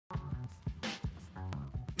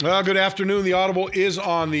Well, good afternoon. The Audible is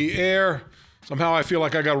on the air. Somehow I feel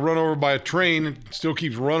like I got run over by a train. It still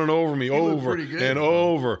keeps running over me over and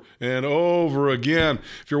over and over again.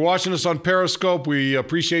 If you're watching us on Periscope, we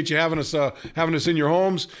appreciate you having us in your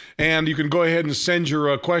homes. And you can go ahead and send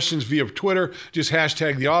your questions via Twitter. Just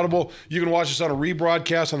hashtag The Audible. You can watch us on a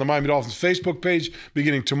rebroadcast on the Miami Dolphins Facebook page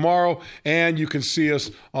beginning tomorrow. And you can see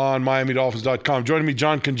us on MiamiDolphins.com. Joining me,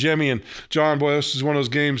 John Congemi. And John, boy, this is one of those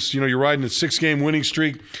games, you're riding a 6-game winning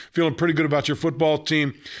streak, feeling pretty good about your football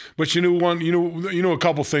team. But you knew a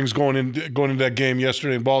couple things going into that game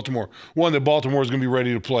yesterday in Baltimore. One, that Baltimore is going to be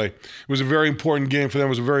ready to play. It was a very important game for them. It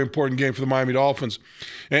was a very important game for the Miami Dolphins.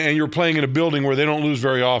 And you're playing in a building where they don't lose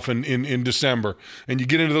very often in December. And you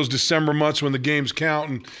get into those December months when the games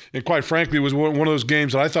count. And quite frankly, it was one of those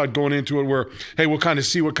games that I thought going into it where, hey, we'll kind of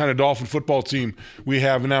see what kind of Dolphin football team we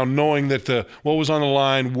have now, knowing that what was on the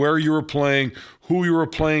line, where you were playing, who you were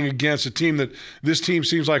playing against, a team that this team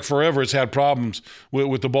seems like forever has had problems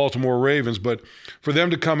with the Baltimore Ravens. But for them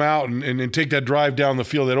to come out and take that drive down the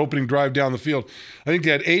field, that opening drive down the field, I think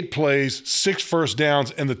they had 8 plays, 6 first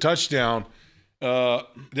downs, and the touchdown. That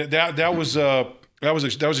was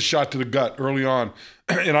a shot to the gut early on.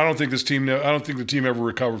 And I don't think the team ever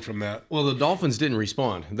recovered from that. Well, the Dolphins didn't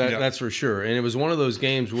respond. That's for sure. And it was one of those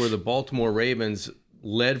games where the Baltimore Ravens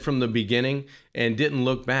led from the beginning and didn't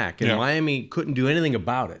look back. And Miami couldn't do anything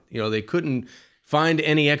about it. They couldn't find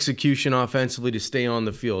any execution offensively to stay on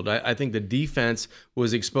the field. I think the defense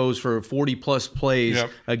was exposed for 40-plus plays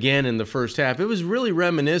again in the first half. It was really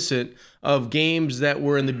reminiscent of games that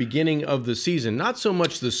were in the beginning of the season. Not so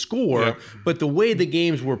much the score, but the way the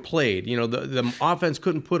games were played. The offense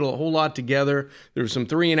couldn't put a whole lot together. There were some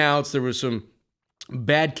 3-and-outs. There was some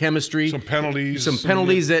bad chemistry, some penalties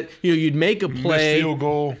that you'd make a play, field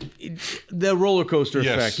goal, the roller coaster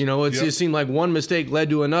effect. It just seemed like one mistake led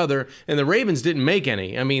to another, and the Ravens didn't make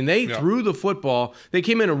any. I mean, they threw the football. They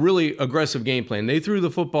came in a really aggressive game plan. They threw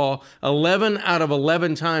the football 11 out of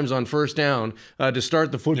 11 times on first down to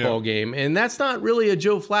start the football game, and that's not really a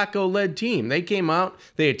Joe Flacco-led team. They came out,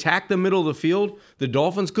 they attacked the middle of the field. The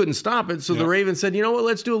Dolphins couldn't stop it, so the Ravens said, you know what,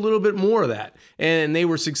 let's do a little bit more of that. And they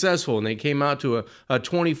were successful, and they came out to a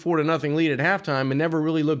 24-0 lead at halftime and never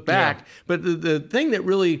really looked back. But the thing that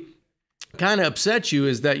really kind of upsets you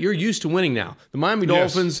is that you're used to winning now. The Miami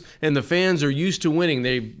Dolphins and the fans are used to winning.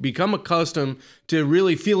 They become accustomed to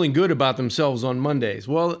really feeling good about themselves on Mondays.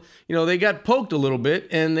 Well, they got poked a little bit,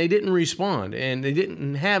 and they didn't respond, and they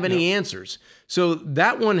didn't have any answers. So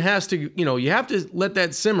that one has to, you have to let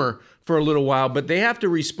that simmer for a little while, but they have to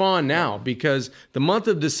respond now because the month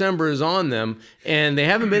of December is on them, and they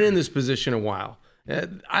haven't been in this position a while.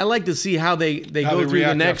 I like to see how they go through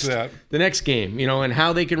the next game, and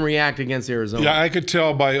how they can react against Arizona. Yeah, I could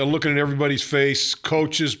tell by looking at everybody's face,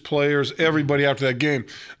 coaches, players, everybody after that game.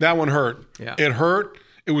 That one hurt. Yeah. It hurt.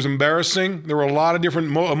 It was embarrassing. There were a lot of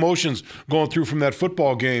different emotions going through from that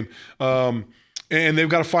football game. And they've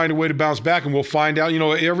got to find a way to bounce back, and we'll find out.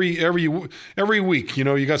 Every week,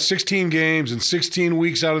 you got 16 games and 16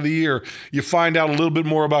 weeks out of the year. You find out a little bit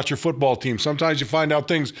more about your football team. Sometimes you find out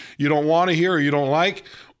things you don't want to hear or you don't like,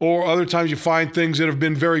 or other times you find things that have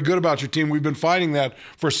been very good about your team. We've been finding that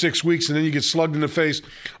for 6 weeks, and then you get slugged in the face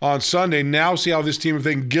on Sunday. Now see how this team, if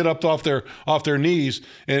they can get up off their knees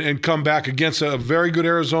and come back against a very good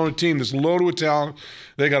Arizona team that's loaded with talent.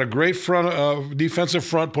 They got a great defensive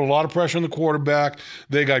front, put a lot of pressure on the quarterback.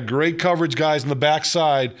 They got great coverage guys on the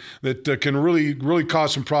backside that can really, really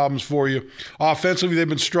cause some problems for you. Offensively, they've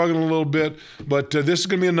been struggling a little bit, but this is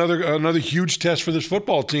going to be another huge test for this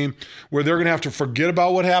football team where they're going to have to forget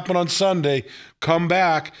about what happened on Sunday, come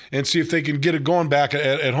back and see if they can get it going back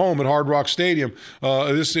at home at Hard Rock Stadium.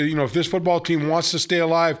 If this football team wants to stay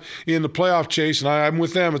alive in the playoff chase, and I'm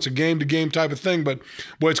with them, it's a game-to-game type of thing. But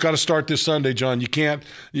boy, it's got to start this Sunday, John. You can't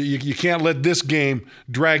let this game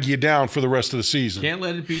drag you down for the rest of the season. Can't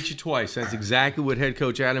let it beat you twice. That's exactly what head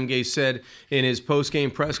coach Adam Gase said in his post-game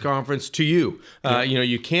press conference to you.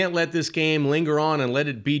 You can't let this game linger on and let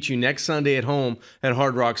it beat you next Sunday at home at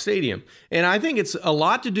Hard Rock Stadium. And I think it's a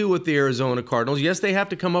lot to do with the Arizona Cardinals. Yes, they have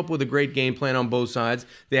to come up with a great game plan on both sides.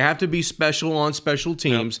 They have to be special on special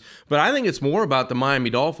teams. But I think it's more about the Miami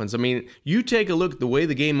Dolphins. I mean, you take a look at the way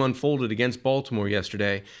the game unfolded against Baltimore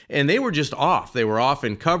yesterday, and they were just off. They were off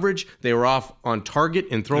in coverage. They were off on target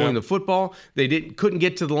and throwing the football. They couldn't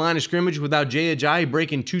get to the line of scrimmage without Jay Ajayi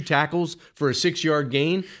breaking 2 tackles for a 6-yard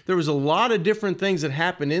gain. There was a lot of different things that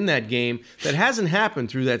happened in that game that hasn't happened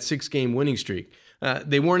through that 6-game winning streak.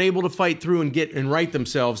 They weren't able to fight through and right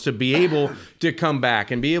themselves to be able to come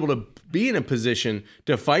back and be able to be in a position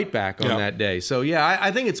to fight back on that day. So, yeah,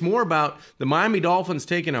 I think it's more about the Miami Dolphins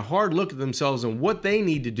taking a hard look at themselves and what they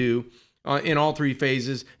need to do in all three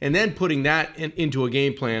phases, and then putting that into a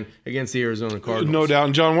game plan against the Arizona Cardinals. No doubt.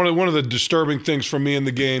 And, John, one of the disturbing things for me in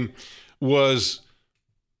the game was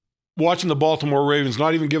watching the Baltimore Ravens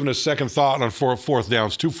not even giving a second thought on fourth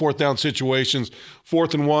downs. 2 fourth-down situations,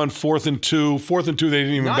 4th and 1, 4th and 2. 4th and 2, they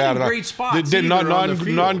didn't even bat it out. Not in great spots. They did not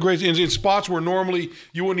in great in spots where normally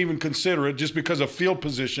you wouldn't even consider it just because of field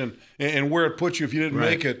position and where it puts you if you didn't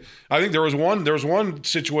make it. I think there was one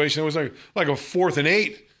situation. It was like a 4th and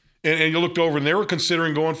 8. And you looked over, and they were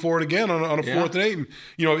considering going for it again on a 4th and 8. And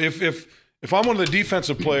if I'm one of the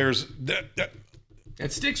defensive players,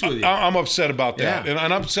 it sticks with you. I'm upset about that, and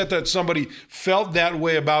I'm upset that somebody felt that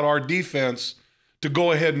way about our defense to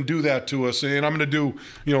go ahead and do that to us. And I'm going to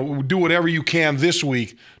do whatever you can this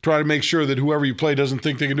week, try to make sure that whoever you play doesn't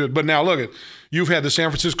think they can do it. But now look, you've had the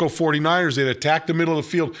San Francisco 49ers that attacked the middle of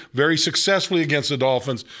the field very successfully against the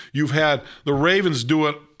Dolphins. You've had the Ravens do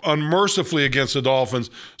it unmercifully against the Dolphins.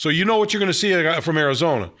 So you know what you're going to see from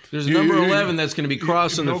Arizona. There's a number 11 that's going to be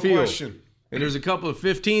crossing the field. No question. And there's a couple of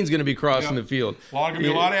 15s going to be crossing the field. Going to be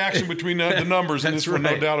a lot of action between the numbers in this one,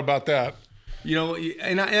 no doubt about that.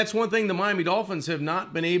 And that's one thing the Miami Dolphins have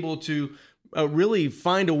not been able to really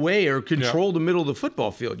find a way or control the middle of the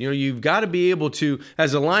football field. You've got to be able to,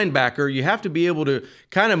 as a linebacker, you have to be able to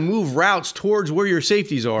kind of move routes towards where your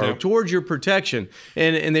safeties are, towards your protection.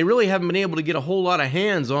 And they really haven't been able to get a whole lot of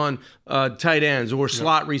hands on tight ends or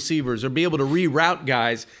slot receivers, or be able to reroute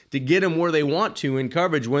guys to get them where they want to in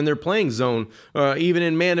coverage when they're playing zone. Even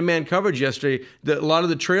in man-to-man coverage yesterday, a lot of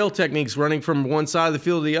the trail techniques running from one side of the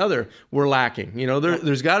field to the other were lacking.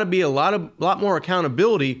 There's got to be a lot more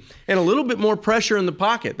accountability and a little bit more pressure in the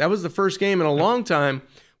pocket. That was the first game in a long time.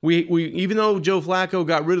 We even though Joe Flacco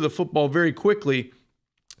got rid of the football very quickly,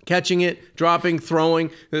 catching it, dropping, throwing.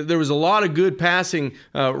 There was a lot of good passing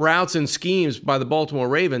routes and schemes by the Baltimore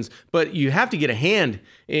Ravens, but you have to get a hand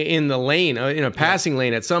in the lane, in a passing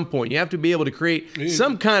lane at some point. You have to be able to create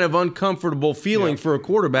some kind of uncomfortable feeling for a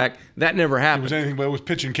quarterback. That never happened. It was anything but it was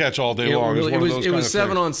pitch and catch all day long. It was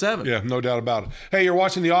 7-on-7. Yeah, no doubt about it. Hey, you're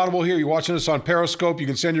watching the Audible here. You're watching us on Periscope. You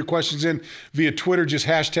can send your questions in via Twitter. Just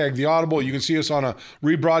hashtag the Audible. You can see us on a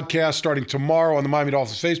rebroadcast starting tomorrow on the Miami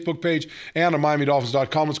Dolphins Facebook page and on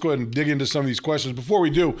MiamiDolphins.com. Let's go ahead and dig into some of these questions. Before we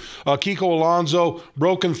do, Kiko Alonso,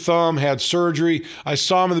 broken thumb, had surgery. I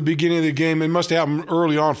saw him in the beginning of the game. It must have happened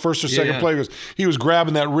early on, first or second play, because he was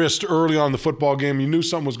grabbing that wrist early on in the football game. You knew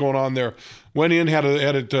something was going on there. Went in, had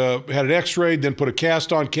it x-rayed, then put a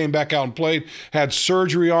cast on, came back out and played, had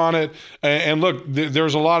surgery on it. And look,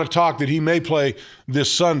 there's a lot of talk that he may play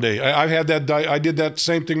this Sunday. I did that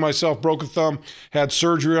same thing myself, broke a thumb, had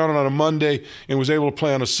surgery on it on a Monday, and was able to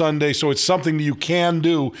play on a Sunday. So it's something that you can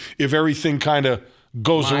do if everything kind of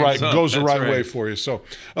goes the right way for you. So,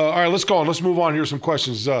 all right, let's go on. Let's move on. Here's some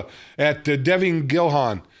questions. At Devin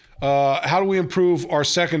Gilhan, how do we improve our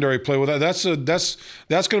secondary play? Well, that's going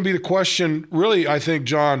to be the question, really, I think,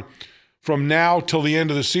 John, from now till the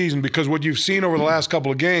end of the season, because what you've seen over the last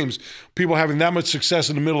couple of games, people having that much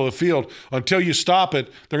success in the middle of the field, until you stop it,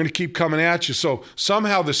 they're going to keep coming at you. So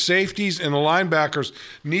somehow the safeties and the linebackers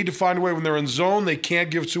need to find a way when they're in zone. They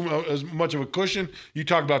can't give as much of a cushion. You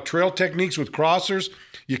talk about trail techniques with crossers.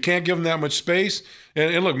 You can't give them that much space.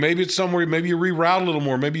 And look, maybe it's somewhere, maybe you reroute a little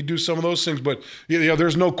more, maybe you do some of those things. But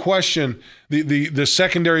there's no question the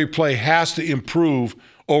secondary play has to improve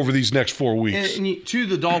over these next 4 weeks. And to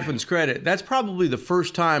the Dolphins' credit, that's probably the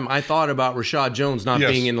first time I thought about Rashad Jones not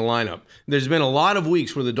being in the lineup. There's been a lot of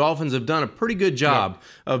weeks where the Dolphins have done a pretty good job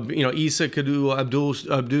of, Issa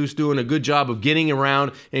Abdus doing a good job of getting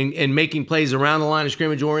around and making plays around the line of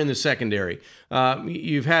scrimmage or in the secondary.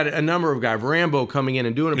 You've had a number of guys, Rambo coming in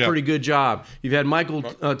and doing a pretty good job. You've had Michael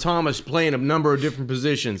Thomas playing a number of different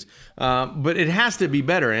positions. But it has to be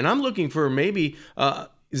better. And I'm looking for maybe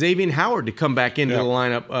Xavier Howard to come back into the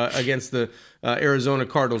lineup against the Arizona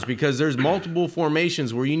Cardinals, because there's multiple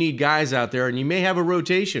formations where you need guys out there, and you may have a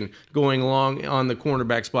rotation going along on the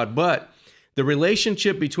cornerback spot. But the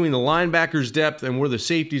relationship between the linebackers' depth and where the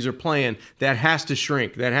safeties are playing, that has to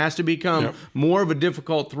shrink. That has to become more of a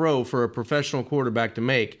difficult throw for a professional quarterback to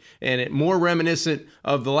make, and it more reminiscent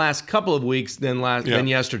of the last couple of weeks than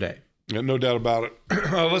yesterday. Yeah, no doubt about it.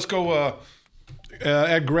 Let's go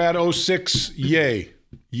at Grad06, yay.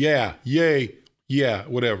 Yeah,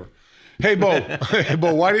 whatever. Hey, Bo,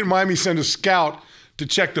 why didn't Miami send a scout to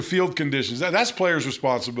check the field conditions? That's players'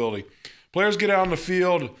 responsibility. Players get out on the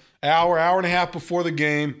field hour and a half before the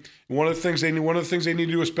game. One of the things they need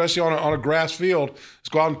to do, especially on a grass field, is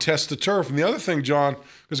go out and test the turf. And the other thing, John,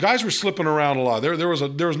 because guys were slipping around a lot. There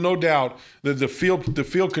was no doubt that the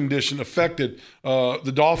field condition affected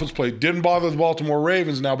the Dolphins' play. Didn't bother the Baltimore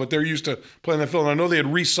Ravens now, but they're used to playing that field. And I know they had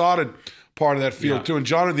resodded part of that field too. And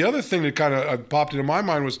John, the other thing that kind of popped into my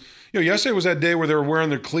mind was, yesterday was that day where they were wearing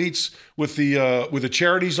their cleats with the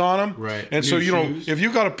charities on them. Right. And so if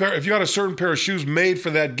you got a certain pair of shoes made for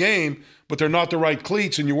that game, but they're not the right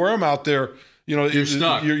cleats, and you wear them out there, you're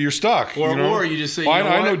stuck. You're stuck. Or you just say,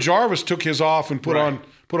 I know Jarvis took his off and put on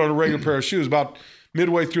a regular pair of shoes. About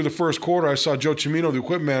midway through the first quarter, I saw Joe Cimino, the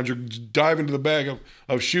equipment manager, dive into the bag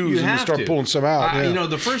of shoes and start pulling some out.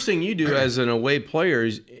 The first thing you do as an away player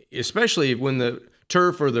is, especially when the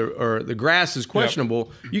turf or the grass is questionable,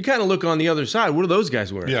 you kind of look on the other side. What are those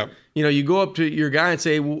guys wearing? Yeah. You go up to your guy and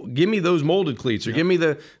say, well, give me those molded cleats, or give me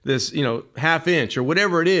this half inch, or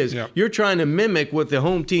whatever it is. Yeah. You're trying to mimic what the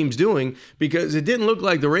home team's doing, because it didn't look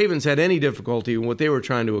like the Ravens had any difficulty in what they were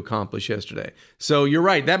trying to accomplish yesterday. So you're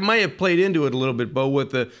right. That might have played into it a little bit, Bo,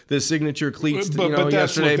 with the signature cleats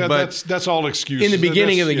yesterday. That's all excuses. In the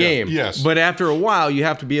beginning of the game. Yes. But after a while, you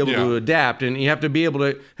have to be able to adapt, and you have to be able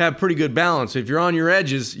to have pretty good balance. If you're on your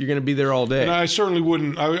edges, you're going to be there all day. And I certainly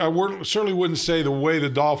wouldn't. I certainly wouldn't say the way the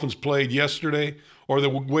Dolphins played yesterday or the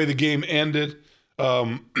way the game ended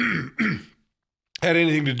had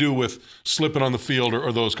anything to do with slipping on the field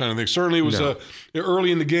or those kind of things. Certainly it was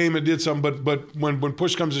early in the game it did something, but when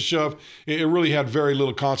push comes to shove, it really had very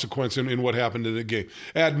little consequence in what happened in the game.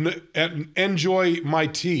 Enjoy my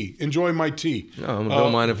tea. Enjoy my tea. No,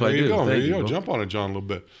 don't mind if I do. There you go. Jump on it, John, a little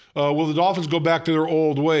bit. Will the Dolphins go back to their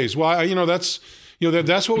old ways? Well,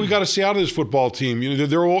 that's what we got to see out of this football team.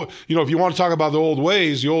 If you want to talk about the old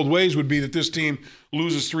ways would be that this team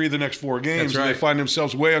loses 3 of the next 4 games. That's right. And they find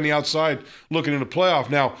themselves way on the outside looking in the playoff.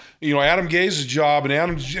 Now, Adam Gaze's job, and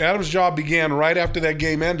Adam's job began right after that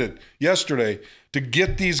game ended yesterday, to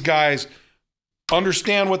get these guys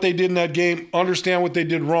understand what they did in that game, understand what they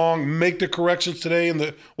did wrong, make the corrections today in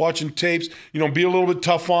the watching tapes, be a little bit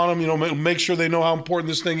tough on them, make sure they know how important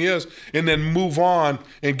this thing is, and then move on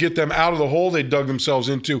and get them out of the hole they dug themselves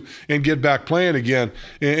into and get back playing again.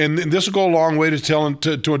 And this will go a long way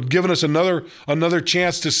to giving us another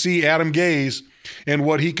chance to see Adam Gaze and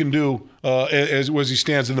what he can do as he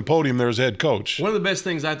stands in the podium there as head coach. One of the best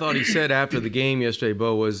things I thought he said after the game yesterday,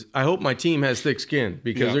 Bo, was, I hope my team has thick skin,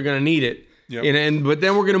 because they're going to need it. Yep. But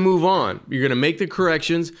then we're going to move on. You're going to make the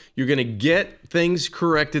corrections. You're going to get things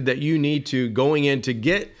corrected that you need to going in to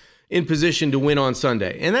get in position to win on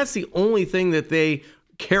Sunday. And that's the only thing that they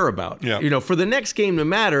care about. Yeah. For the next game to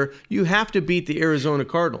matter, you have to beat the Arizona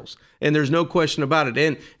Cardinals. And there's no question about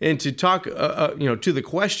it. And to talk, to the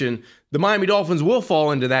question, the Miami Dolphins will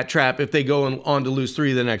fall into that trap if they go on to lose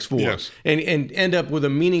 3 of the next 4 and end up with a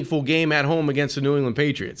meaningful game at home against the New England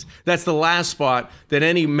Patriots. That's the last spot that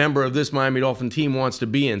any member of this Miami Dolphin team wants to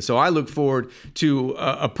be in. So I look forward to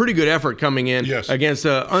a pretty good effort coming in against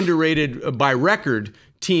an underrated by record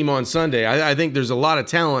team on Sunday. I think there's a lot of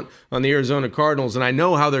talent on the Arizona Cardinals, and I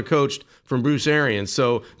know how they're coached from Bruce Arians.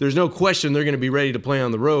 So there's no question they're going to be ready to play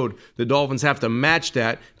on the road. The Dolphins have to match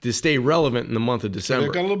that to stay relevant in the month of December.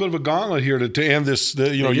 They've got a little bit of a gauntlet here to end this.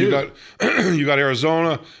 You got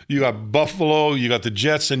Arizona, you got Buffalo, you got the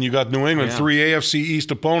Jets, and you got New England, 3 AFC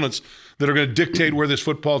East opponents that are going to dictate where this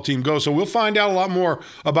football team goes. So we'll find out a lot more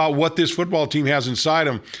about what this football team has inside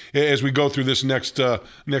them as we go through this next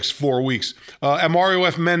 4 weeks. Mario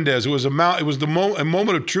F. Mendez, it was a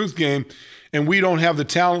moment of truth game, and we don't have the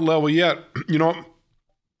talent level yet.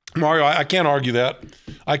 Mario, I can't argue that.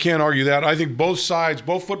 I think both sides,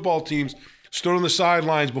 both football teams, stood on the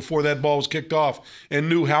sidelines before that ball was kicked off and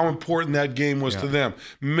knew how important that game was to them.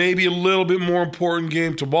 Maybe a little bit more important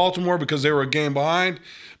game to Baltimore because they were a game behind,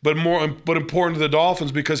 but important to the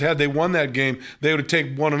Dolphins because had they won that game, they would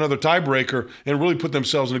have won another tiebreaker and really put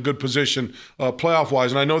themselves in a good position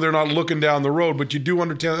playoff-wise. And I know they're not looking down the road, but you do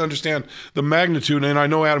understand the magnitude. And I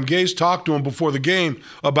know Adam Gase talked to him before the game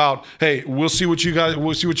about, hey, we'll see what you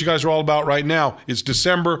guys are all about right now. It's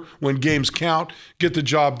December when games count. Get the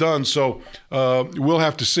job done. So we'll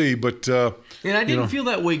have to see. But and I didn't feel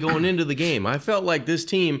that way going into the game. I felt like this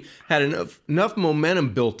team had enough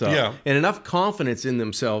momentum built up and enough confidence in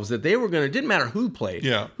themselves that they were going to, didn't matter who played,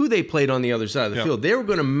 who they played on the other side of the field. They were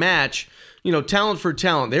going to match, talent for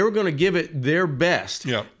talent. They were going to give it their best.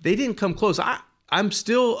 They didn't come close. I'm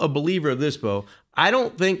still a believer of this, Bo. I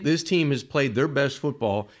don't think this team has played their best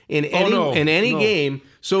football in any game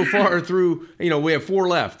so far through, we have 4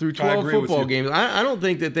 left through 12 football games. I don't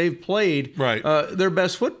think that they've played their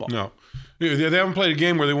best football. No. They haven't played a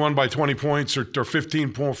game where they won by 20 points or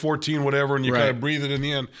 15, 14, whatever, and you kind of breathe it in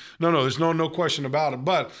the end. No, there's no question about it.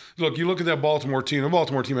 But, look, you look at that Baltimore team. The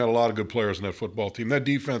Baltimore team had a lot of good players in that football team. That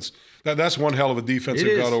defense, that's one hell of a defense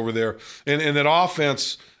they've got over there. And that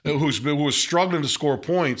offense, who was struggling to score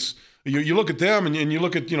points, you look at them and you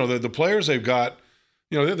look at, the players they've got.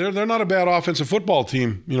 They're not a bad offensive football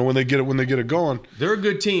team, when they get it going. They're a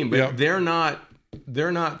good team, but they're not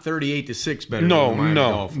 38-6 better than the Miami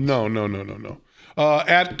Dolphins. No.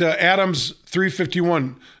 At Adams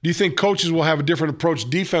 351, do you think coaches will have a different approach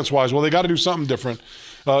defense-wise? Well, they got to do something different.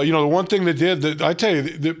 The one thing they did, I tell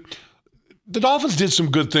you, the Dolphins did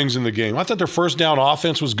some good things in the game. I thought their first down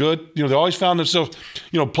offense was good. They always found themselves,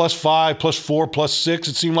 +5, +4, +6.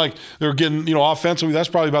 It seemed like they were getting, offensively. That's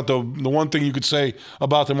probably about the one thing you could say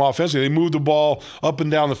about them offensively. They moved the ball up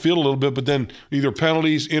and down the field a little bit, but then either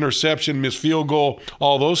penalties, interception, missed field goal,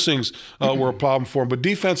 all those things were a problem for them. But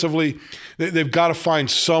defensively, they've got to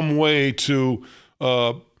find some way to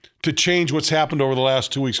change what's happened over the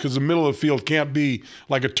last 2 weeks, because the middle of the field can't be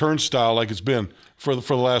like a turnstile like it's been for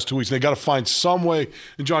the last 2 weeks. They got to find some way.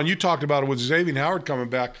 And John, you talked about it with Xavier Howard coming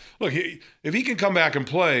back. Look, if he can come back and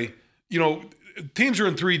play, teams are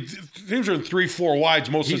in 3-4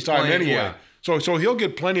 wides most of the time anyway. Yeah. So he'll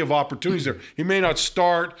get plenty of opportunities there. He may not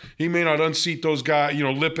start. He may not unseat those guys,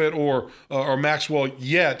 Lippett or Maxwell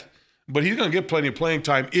yet. But he's going to get plenty of playing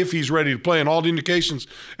time if he's ready to play. And all the indications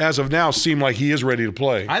as of now seem like he is ready to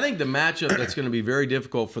play. I think the matchup that's going to be very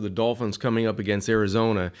difficult for the Dolphins coming up against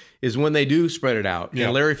Arizona is when they do spread it out. Yeah.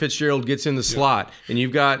 And Larry Fitzgerald gets in the slot. And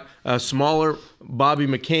you've got a smaller Bobby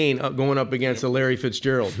McCain going up against a Larry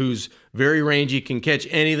Fitzgerald, who's very rangy, can catch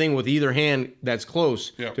anything with either hand that's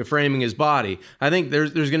close to framing his body. I think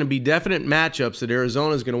there's going to be definite matchups that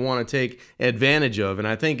Arizona is going to want to take advantage of. And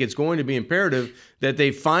I think it's going to be imperative that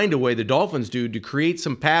they find a way, the Dolphins do, to create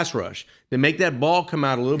some pass rush, to make that ball come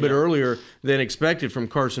out a little bit earlier than expected from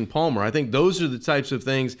Carson Palmer. I think those are the types of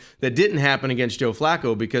things that didn't happen against Joe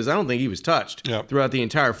Flacco, because I don't think he was touched throughout the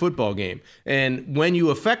entire football game. And when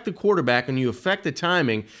you affect the quarterback and you affect the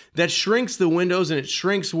timing, that shrinks the windows and it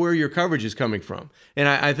shrinks where your coverage is coming from. And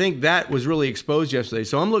I think that was really exposed yesterday.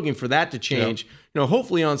 So I'm looking for that to change.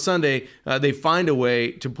 Hopefully on Sunday they find a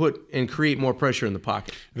way to put and create more pressure in the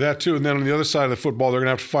pocket. That too, and then on the other side of the football, they're going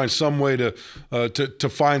to have to find some way to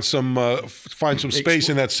find some space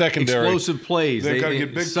in that secondary. Explosive plays. They've got to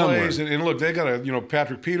get big plays, and look, they got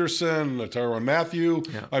Patrick Peterson, Tyrann Mathieu.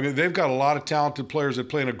 Yeah. I mean, they've got a lot of talented players that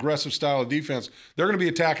play an aggressive style of defense. They're going to be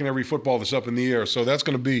attacking every football that's up in the air. So that's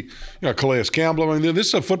going to be Calais Campbell. I mean, this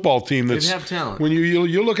is a football team that's they have talent. When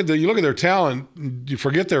you look at their talent, you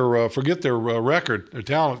forget their record. Their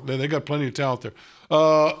talent, they got plenty of talent there.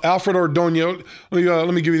 Alfred Ordonez,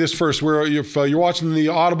 let me give you this first. If you're watching the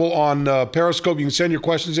Audible on Periscope, you can send your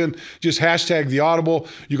questions in. Just hashtag the Audible.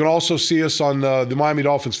 You can also see us on the Miami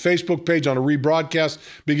Dolphins Facebook page on a rebroadcast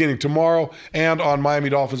beginning tomorrow, and on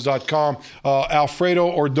MiamiDolphins.com. Alfredo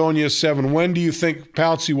Ordonez 7. When do you think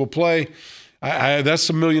Pouncey will play? That's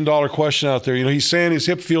a $1 million question out there. He's saying his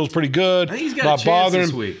hip feels pretty good. I think he's got a chance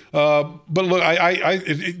this week. But look,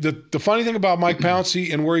 the funny thing about Mike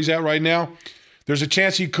Pouncey and where he's at right now, there's a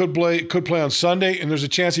chance he could play on Sunday, and there's a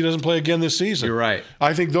chance he doesn't play again this season. You're right.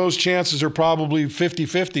 I think those chances are probably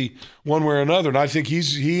 50-50 one way or another, and I think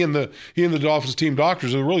he and the Dolphins team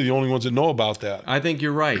doctors are really the only ones that know about that. I think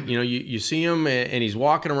you're right. You see him and he's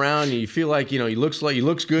walking around, and you feel like he looks good. He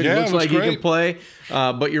looks like great. He can play.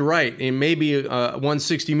 But you're right. And maybe a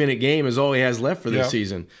 160-minute game is all he has left for this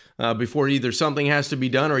season. Before either something has to be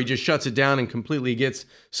done or he just shuts it down and completely gets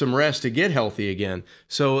some rest to get healthy again.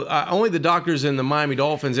 So only the doctors and the Miami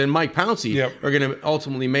Dolphins and Mike Pouncey are going to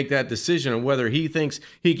ultimately make that decision on whether he thinks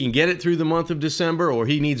he can get it through the month of December, or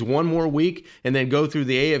he needs one more week and then go through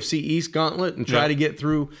the AFC East gauntlet and try to get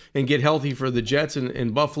through and get healthy for the Jets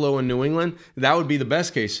in Buffalo and New England. That would be the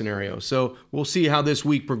best case scenario. So we'll see how this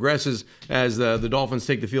week progresses as the Dolphins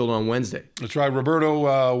take the field on Wednesday. That's right. Roberto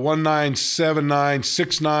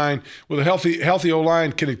 197969. With a healthy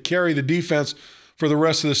O-line, can it carry the defense for the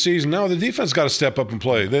rest of the season? No, the defense got to step up and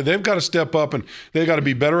play. They've got to step up, and they got to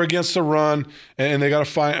be better against the run, and they got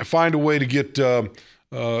to find a way to get to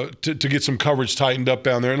get some coverage tightened up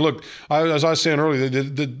down there. And look, as I was saying earlier,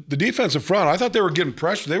 the defensive front, I thought they were getting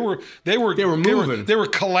pressure. They were moving. They were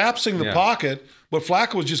collapsing the pocket. But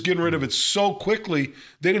Flacco was just getting rid of it so quickly.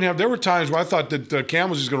 There were times where I thought that Cam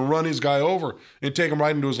was just going to run his guy over and take him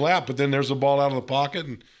right into his lap. But then there's the ball out of the pocket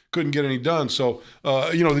and couldn't get any done. So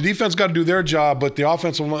the defense got to do their job, but the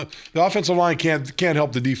offensive line can't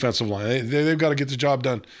help the defensive line. They've got to get the job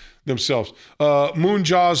done themselves.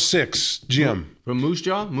 Moonjaw 6, Jim. From Moose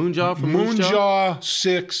Jaw? Moonjaw from Moose Jaw? Moonjaw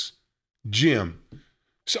 6, Jim.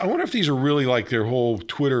 So I wonder if these are really like their whole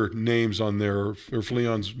Twitter names on there, or if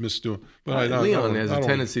Leon's misdoing. But Leon has a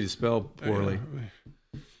tendency to spell poorly.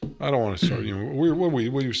 I don't want to start. When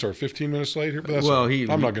we start 15 minutes late here, but that's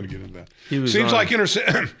I'm not going to get into that. Seems like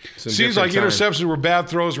interceptions were bad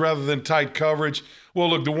throws rather than tight coverage.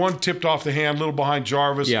 Well, look, the one tipped off the hand, a little behind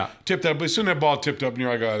Jarvis. Yeah, tipped that. But as soon as that ball tipped up, and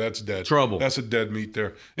you're like, oh, that's dead. Trouble. That's a dead meat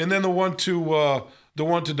there. And then the one to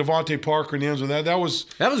Devontae Parker in the end zone. That was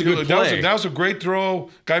a good play. That was a great throw.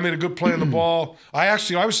 Guy made a good play on the ball. I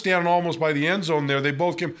was standing almost by the end zone there. They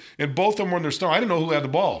both came, and both of them were in their start. I didn't know who had the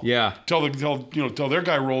ball. Yeah. Till their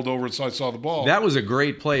guy rolled over and so I saw the ball. That was a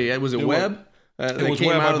great play. Was it Webb? It was came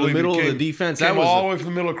Webb, out of the middle of the defense. That was all the way from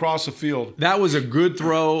the middle across the field. That was a good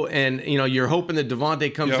throw, and you're hoping that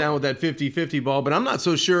Devontae comes down with that 50-50 ball. But I'm not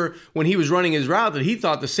so sure when he was running his route that he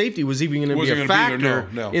thought the safety was even going to be a factor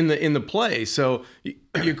in the play. So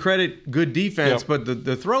you credit good defense, but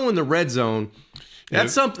the throw in the red zone.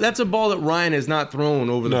 That's a ball that Ryan has not thrown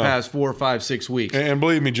over the past 4, 5, 6 weeks. And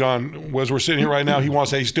believe me, John, as we're sitting here right now,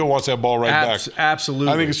 he still wants that ball back.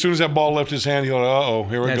 Absolutely. I think as soon as that ball left his hand, he thought,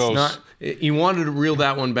 here it goes. He wanted to reel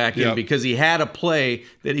that one back in because he had a play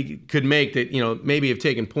that he could make that maybe have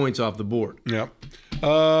taken points off the board. Yeah.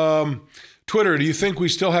 Twitter, do you think we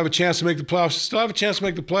still have a chance to make the playoffs? Still have a chance to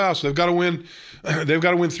make the playoffs. They've got to win. They've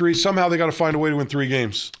got to win 3. Somehow they got to find a way to win 3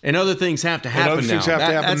 games. And other things have to happen now.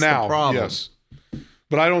 That's the problem. Yes.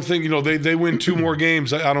 But I don't think they win 2 more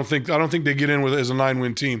games. I don't think they get in as a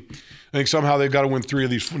 9-win team. I think somehow they've got to win 3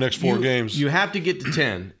 of these next 4 games. You have to get to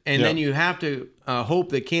 10, and then you have to hope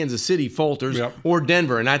that Kansas City falters or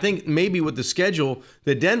Denver. And I think maybe with the schedule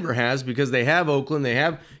that Denver has, because they have Oakland, they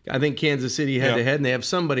have I think Kansas City head-to-head, and they have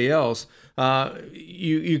somebody else.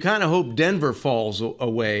 You kind of hope Denver falls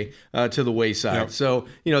away to the wayside. Yep. So,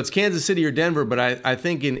 it's Kansas City or Denver, but I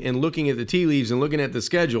think in looking at the tea leaves and looking at the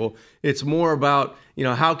schedule, it's more about,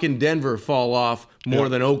 how can Denver fall off more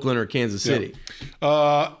than Oakland or Kansas City.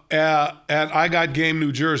 At I Got Game,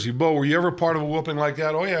 New Jersey. Bo, were you ever part of a whooping like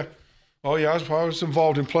that? Oh, yeah. I was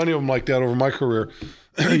involved in plenty of them like that over my career.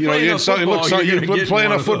 Playing a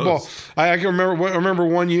football. I can remember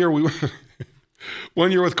one year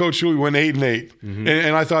one year with Coach Shule, we went 8-8,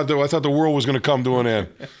 and I thought the world was going to come to an end.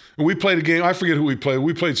 And we played a game. I forget who we played.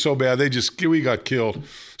 We played so bad we got killed.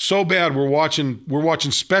 So bad we're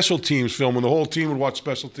watching special teams film, and the whole team would watch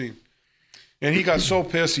special teams. And he got so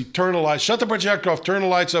pissed, he turned the lights, shut the projector off, turned the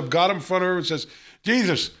lights up, got him in front of her, and says,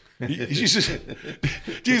 Jesus,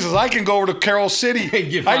 I can go over to Carroll City.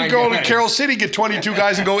 I can go to Carroll City, get 22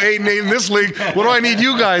 guys, and go 8-8 in this league. What do I need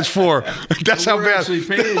you guys for? That's how bad. We're actually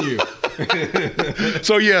paying you.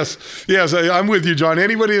 So yes, I'm with you, John.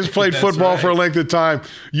 Anybody who's played football for a length of time,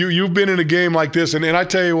 you've been in a game like this, and I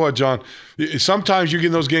tell you what, John, sometimes you get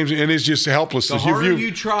in those games and it's just helplessness. The harder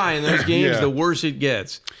you try in those games, the worse it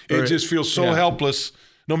gets. It just feels so helpless.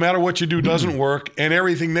 No matter what you do doesn't work, and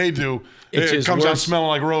everything they do, it comes out smelling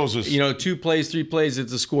like roses. 2 plays, 3 plays,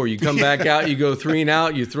 it's a score. You come back out, you go 3 and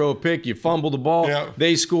out, you throw a pick, you fumble the ball,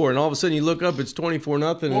 they score, and all of a sudden you look up, it's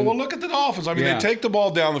 24-0. Well, look at the Dolphins. I mean, they take the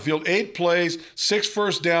ball down the field, 8 plays, 6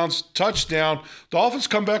 first downs, touchdown. Dolphins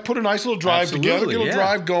come back, put a nice little drive together, get a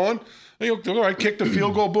drive going. All right, kick the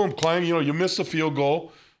field goal, boom, clang. You miss the field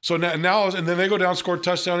goal. So now, and then they go down, score a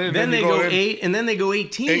touchdown, and then they go 8, and then they go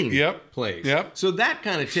 18 plays. Yep. So that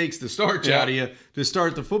kind of takes the starch out of you to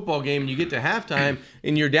start the football game, and you get to halftime,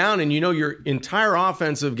 and you're down, and your entire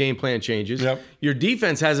offensive game plan changes. Yep. Your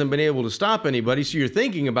defense hasn't been able to stop anybody, so you're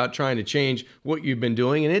thinking about trying to change what you've been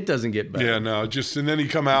doing, and it doesn't get better. Yeah, no, and then you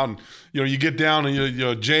come out, and you get down,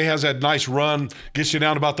 and Jay has that nice run, gets you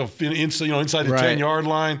down about the inside the 10-yard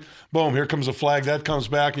line. Boom, here comes a flag. That comes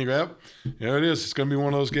back, and you go, yep, there it is. It's going to be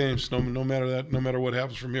one of those games, no matter what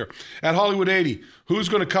happens from here. At Hollywood 80, who's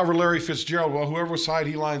going to cover Larry Fitzgerald? Well, whoever side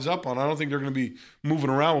he lines up on. I don't think they're going to be moving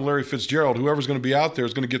around with Larry Fitzgerald. Whoever's going to be out there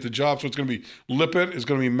is going to get the job. So it's going to be Lippett. It's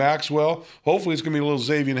going to be Maxwell. Hopefully it's going to be a little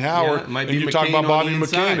Xavier Howard. And you talk about Bobby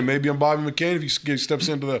McCain, and maybe on Bobby McCain if he steps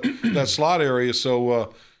into that slot area.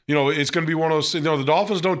 So, it's going to be one of those. The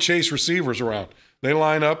Dolphins don't chase receivers around. They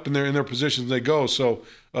line up in their positions. They go. So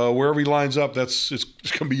wherever he lines up, it's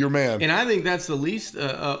going to be your man. And I think that's the least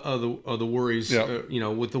of the worries.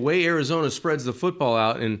 With the way Arizona spreads the football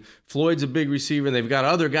out, and Floyd's a big receiver, and they've got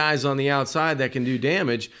other guys on the outside that can do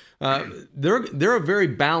damage. They're a very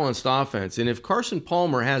balanced offense, and if Carson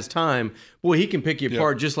Palmer has time, boy, he can pick you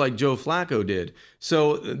apart just like Joe Flacco did.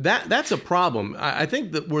 So that's a problem. I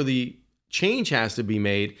think that where the change has to be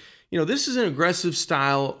made. This is an aggressive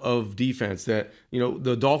style of defense that,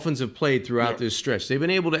 the Dolphins have played throughout this stretch. They've been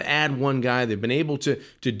able to add one guy. They've been able to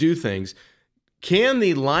do things. can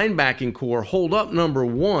the linebacking core hold up number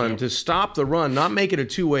one to stop the run, not make it a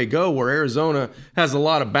two-way go where Arizona has a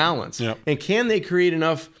lot of balance? Yep. And can they create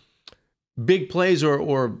enough big plays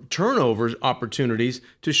or turnover opportunities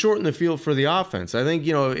to shorten the field for the offense? I think,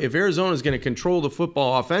 if Arizona is going to control the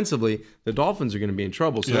football offensively, the Dolphins are going to be in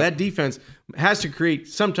trouble. So that defense has to create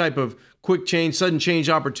some type of quick change, sudden change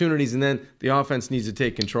opportunities, and then the offense needs to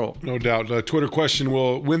take control. No doubt. Twitter question: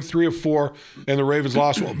 will win 3 of 4 and the Ravens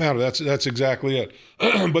lost won't matter. That's exactly it.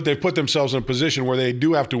 But they've put themselves in a position where they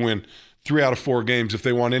do have to win 3 out of 4 games if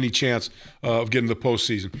they want any chance of getting to the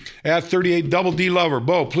postseason. At 38, Double D Lover.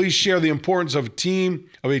 Bo, please share the importance of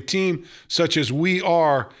a team such as we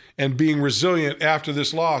are and being resilient after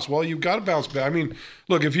this loss. Well, you've got to bounce back. I mean,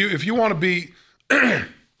 look, if you want to be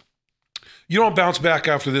you don't bounce back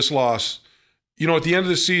after this loss. At the end of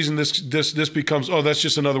the season, this becomes, that's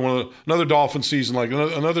just another Dolphin season, like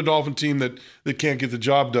another Dolphin team that can't get the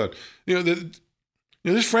job done.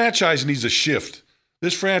 This franchise needs a shift.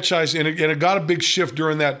 This franchise, and it got a big shift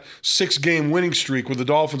during that 6-game winning streak with the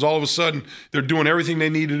Dolphins. All of a sudden, they're doing everything they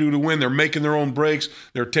need to do to win. They're making their own breaks.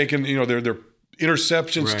 They're taking, their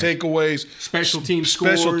interceptions, takeaways, special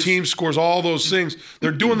team scores, all those things.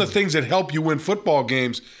 They're doing the things that help you win football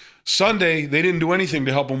games. Sunday, they didn't do anything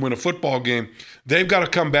to help them win a football game. They've got to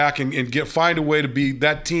come back and find a way to be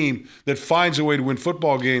that team that finds a way to win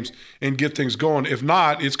football games and get things going. If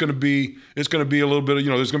not, it's going to be a little bit of,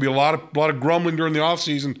 there's going to be a lot of grumbling during the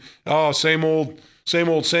offseason. Oh, same old,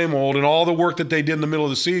 and all the work that they did in the middle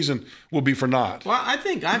of the season will be for naught. Well, I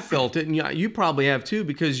think I felt it, and you probably have too,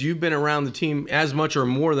 because you've been around the team as much or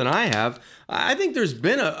more than I have. I think there's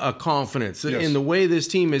been a confidence in the way this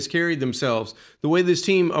team has carried themselves, the way this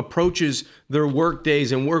team approaches their work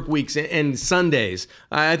days and work weeks and Sundays.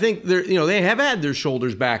 I think they have had their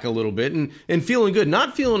shoulders back a little bit and feeling good,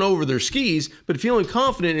 not feeling over their skis, but feeling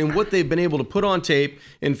confident in what they've been able to put on tape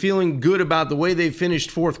and feeling good about the way they've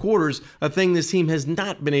finished fourth quarters, a thing this team has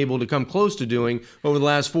not been able to come close to doing over the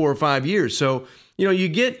last 4 or 5 years. So,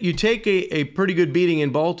 you take a pretty good beating in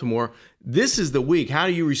Baltimore. This is the week. How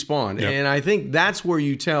do you respond? Yep. And I think that's where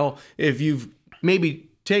you tell if you've maybe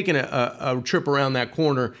taken a trip around that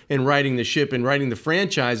corner and riding the ship and riding the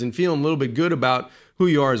franchise and feeling a little bit good about who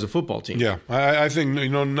you are as a football team. Yeah, I think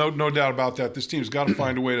no doubt about that. This team's got to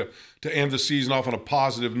find a way to end the season off on a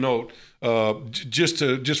positive note. Just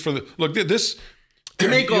for the look this. To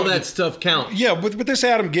make all that stuff count. Yeah, but this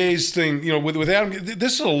Adam Gase thing, with Adam,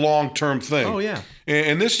 this is a long-term thing. Oh, yeah.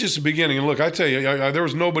 And this is just the beginning. And look, I tell you, there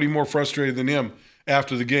was nobody more frustrated than him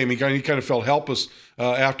after the game. He kind of felt helpless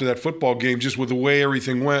after that football game, just with the way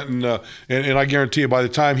everything went. And I guarantee you, by the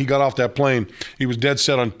time he got off that plane, he was dead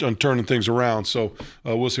set on turning things around. So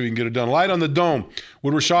we'll see if we can get it done. Light on the dome.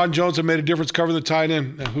 Would Rashad Jones have made a difference covering the tight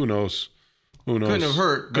end? Who knows? Couldn't have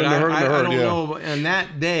hurt. I don't know. And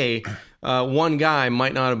that day, one guy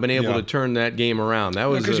might not have been able to turn that game around. That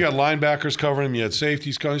was because you had linebackers covering him, you had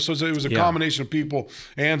safeties covering. So it was a combination of people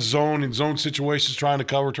and zone situations trying to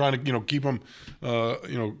cover, trying to keep them.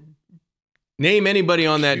 Name anybody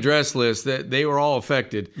on that dress list that they were all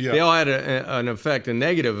affected. Yeah. They all had an effect, a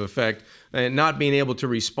negative effect, and not being able to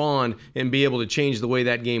respond and be able to change the way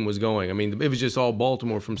that game was going. I mean, it was just all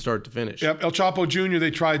Baltimore from start to finish. Yep. El Chapo Jr.,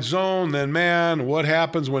 they tried zone. Then, man, what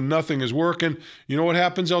happens when nothing is working? You know what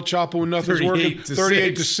happens, El Chapo, when nothing's working?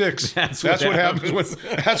 38-6. That's what happens.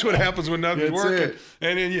 That's what happens when nothing's working.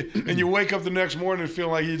 And you wake up the next morning and feel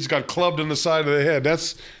like you just got clubbed in the side of the head.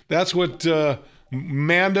 That's what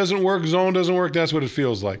man doesn't work, zone doesn't work. That's what it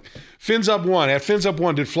feels like. Fins Up 1. At Fins Up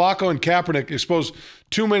 1, did Flacco and Kaepernick expose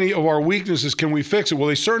too many of our weaknesses? Can we fix it? Well,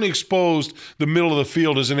 they certainly exposed the middle of the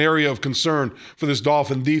field as an area of concern for this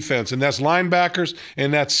Dolphin defense, and that's linebackers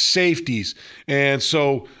and that's safeties. And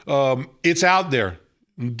so it's out there.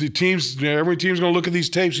 Every team's going to look at these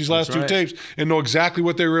tapes, these last two tapes, and know exactly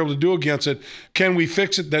what they were able to do against it. Can we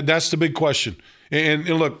fix it? That's the big question. And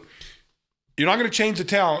look, you're not going to change the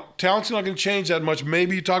talent. Talent's not going to change that much.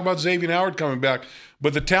 Maybe you talk about Xavier Howard coming back,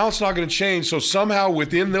 but the talent's not going to change. So somehow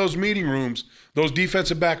within those meeting rooms, those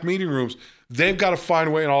defensive back meeting rooms, they've got to find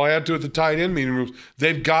a way, and I'll add to it the tight end meeting rooms,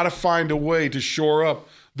 they've got to find a way to shore up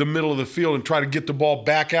the middle of the field and try to get the ball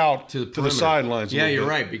back out to the sidelines. Yeah, you're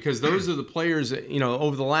right, because those are the players that,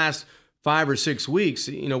 over the last 5 or 6 weeks,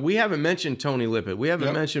 we haven't mentioned Tony Lippett. We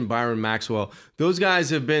haven't mentioned Byron Maxwell. Those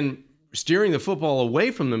guys have been steering the football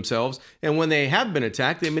away from themselves, and when they have been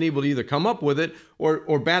attacked, they've been able to either come up with it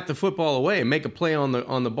or bat the football away and make a play on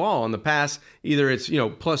the ball, on the pass. Either it's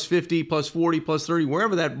plus 50, plus 40, plus 30,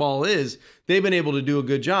 wherever that ball is, they've been able to do a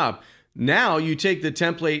good job. Now you take the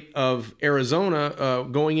template of Arizona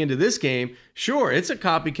going into this game. Sure, it's a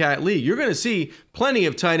copycat league. You're going to see plenty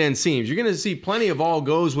of tight end seams. You're going to see plenty of all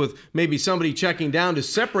goes with maybe somebody checking down to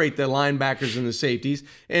separate the linebackers and the safeties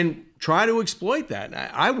and try to exploit that.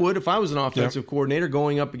 I would, if I was an offensive coordinator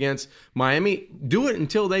going up against Miami, do it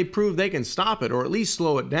until they prove they can stop it or at least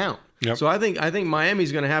slow it down. Yep. So I think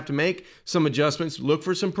Miami's going to have to make some adjustments, look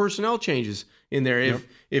for some personnel changes in there.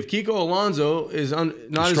 If Kiko Alonso is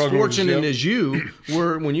not as fortunate as you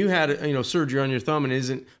were when you had surgery on your thumb and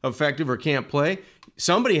isn't effective or can't play,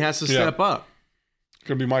 somebody has to step up. It's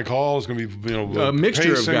going to be Mike Hall. It's going to be a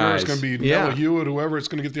mixture of guys. It's going to be Noah Hewitt, whoever. It's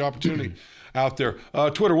going to get the opportunity out there.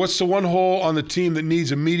 Twitter, what's the one hole on the team that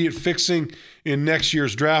needs immediate fixing in next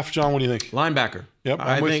year's draft? John, what do you think? Linebacker. Yep,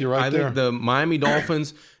 I'm with you right there. I think the Miami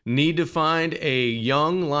Dolphins need to find a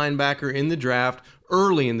young linebacker in the draft,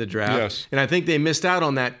 early in the draft. Yes. And I think they missed out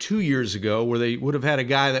on that 2 years ago where they would have had a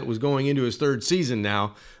guy that was going into his third season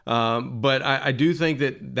now. But I do think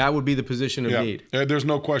that would be the position of need. There's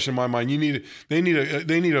no question in my mind. They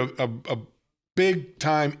need a big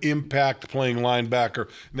time impact playing linebacker.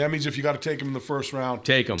 And that means if you got to take him in the first round,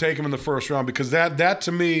 take him in the first round, because that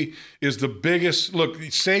to me is the biggest. Look,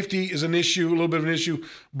 safety is an issue, a little bit of an issue,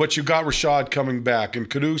 but you got Rashad coming back, and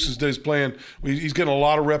Kudus is playing. He's getting a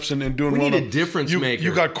lot of reps and doing well. We need a difference maker.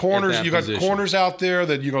 You got corners. You got corners out there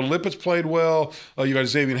that Lippett's played well. You got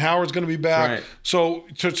Xavier Howard's going to be back. Right. So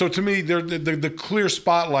to me, the clear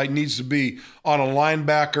spotlight needs to be on a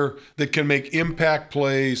linebacker that can make impact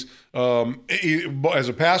plays. As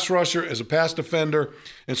a pass rusher, as a pass defender,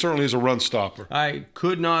 and certainly as a run stopper. I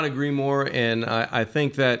could not agree more, and I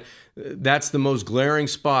think that's the most glaring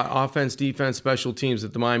spot, offense, defense, special teams,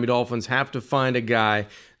 that the Miami Dolphins have to find a guy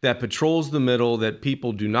that patrols the middle, that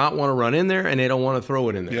people do not want to run in there, and they don't want to throw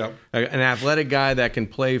it in there. Yeah. An athletic guy that can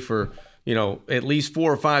play for at least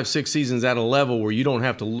 4 or 5, 6 seasons at a level where you don't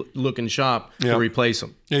have to look and shop to replace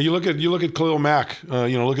him. Yeah, you look at Khalil Mack.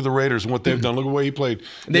 Look at the Raiders and what they've done. Look at the way he played.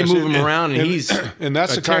 They move him around, and he's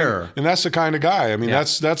that's a terror. That's the kind of guy. I mean,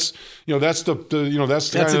 that's the template you're looking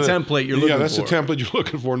for. Yeah, that's the template you're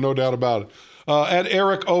looking for, no doubt about it. At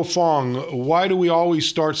Eric O'Fong, why do we always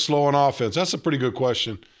start slow on offense? That's a pretty good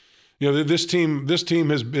question. This team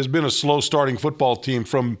has been a slow starting football team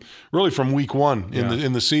from week one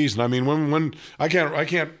in the season. I mean, when I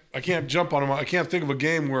can't jump on them. I can't think of a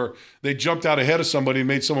game where they jumped out ahead of somebody and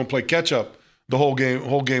made someone play catch up the whole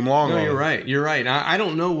game long. No, you're right. You're right. I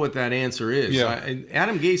don't know what that answer is. Yeah.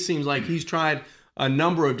 Adam Gase seems like he's tried a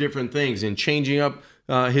number of different things in changing up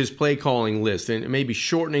his play calling list and maybe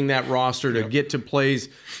shortening that roster to get to plays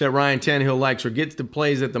that Ryan Tannehill likes, or get to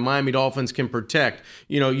plays that the Miami Dolphins can protect.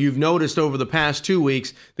 You've noticed over the past 2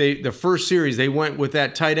 weeks, the first series, they went with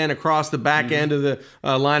that tight end across the back end of the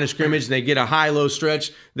line of scrimmage. They get a high-low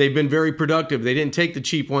stretch. They've been very productive. They didn't take the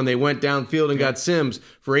cheap one. They went downfield and got Sims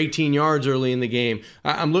for 18 yards early in the game.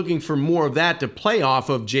 I'm looking for more of that to play off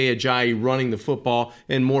of Jay Ajayi running the football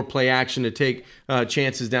and more play action to take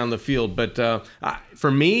chances down the field. But for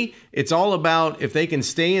me, it's all about if they can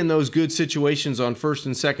stay in those good situations on first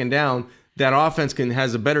and second down, that offense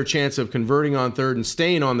has a better chance of converting on third and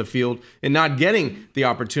staying on the field and not getting the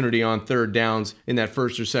opportunity on third downs in that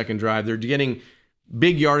first or second drive. They're getting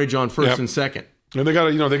big yardage on first and second. And they got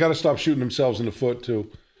to stop shooting themselves in the foot too.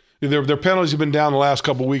 Their penalties have been down the last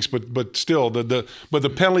couple of weeks, but still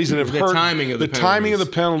the penalties that have hurt, the timing of the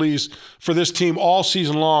penalties for this team all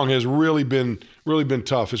season long has really been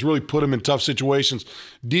tough. It's really put them in tough situations.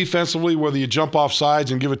 Defensively, whether you jump off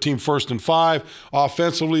sides and give a team 1st and 5.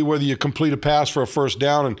 Offensively, whether you complete a pass for a first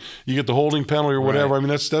down and you get the holding penalty or whatever. Right. I mean,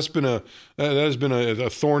 that has been a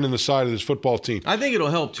thorn in the side of this football team. I think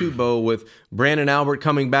it'll help too, Bo, with Brandon Albert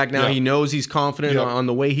coming back now. He knows he's confident on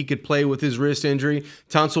the way he could play with his wrist injury.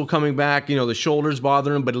 Tunsil coming back, the shoulders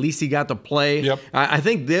bother him, but at least he got to play. Yep. I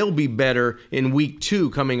think they'll be better in week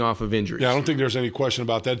 2 coming off of injuries. Yeah, I don't think there's any question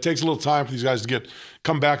about that. It takes a little time for these guys to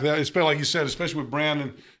come back to that, especially like you said, especially with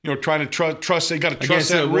Brandon, trying to trust. They got to trust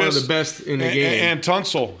that wrist. One of the best in the game. And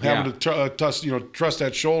Tunsil having to trust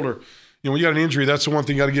that shoulder. When you got an injury, that's the one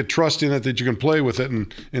thing you got to get trust in it that you can play with it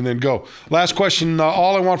and then go. Last question.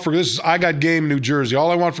 All I want for this is I got game New Jersey.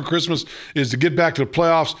 All I want for Christmas is to get back to the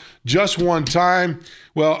playoffs just one time.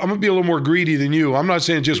 Well, I'm going to be a little more greedy than you. I'm not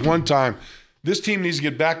saying just one time. This team needs to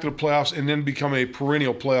get back to the playoffs and then become a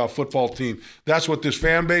perennial playoff football team. That's what this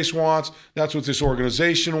fan base wants. That's what this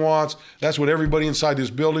organization wants. That's what everybody inside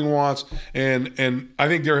this building wants. And I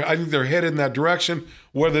think they're headed in that direction.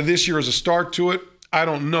 Whether this year is a start to it, I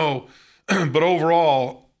don't know. But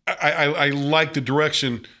overall, I like the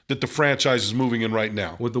direction that the franchise is moving in right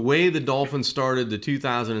now. With the way the Dolphins started the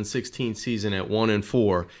 2016 season at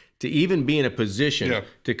 1-4, to even be in a position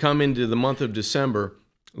to come into the month of December,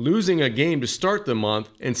 losing a game to start the month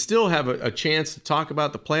and still have a chance to talk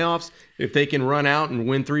about the playoffs. If they can run out and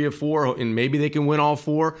win 3 or 4, and maybe they can win all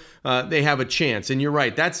 4, they have a chance. And you're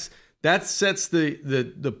right. That sets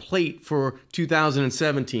the plate for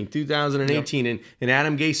 2017, 2018, and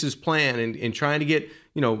Adam Gase's plan and trying to get,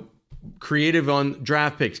 creative on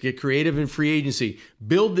draft picks, get creative in free agency,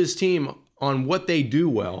 build this team on what they do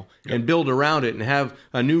well and build around it and have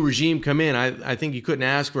a new regime come in. I think you couldn't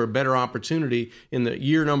ask for a better opportunity in the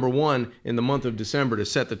year number 1 in the month of December to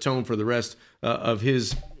set the tone for the rest of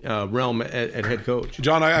his realm at head coach.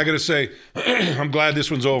 John, I got to say, I'm glad this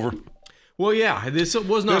one's over. Well, yeah, this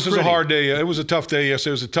was not. This was a hard day. It was a tough day. Yes,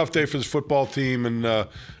 it was a tough day for this football team, and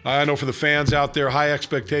I know for the fans out there, high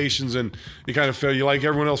expectations, and you kind of feel like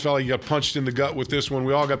everyone else felt like you got punched in the gut with this one.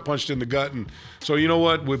 We all got punched in the gut, and so you know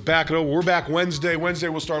what? We're back Wednesday. Wednesday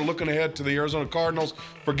we'll start looking ahead to the Arizona Cardinals.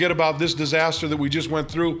 Forget about this disaster that we just went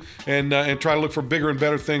through, and try to look for bigger and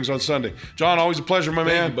better things on Sunday. John, always a pleasure, my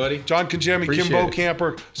man. Thank you, buddy. John Congemi, Kim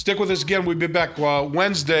Bokamper. Stick with us again. We'll be back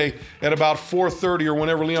Wednesday at about 4:30 or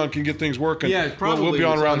whenever Leon can get things working. Yeah, probably. We'll be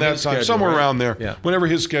on around that time, schedule, somewhere right? around there. Yeah. Whenever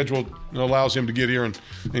his schedule allows him to get here and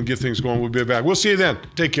get things going, we'll be back. We'll see you then.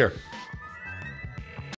 Take care.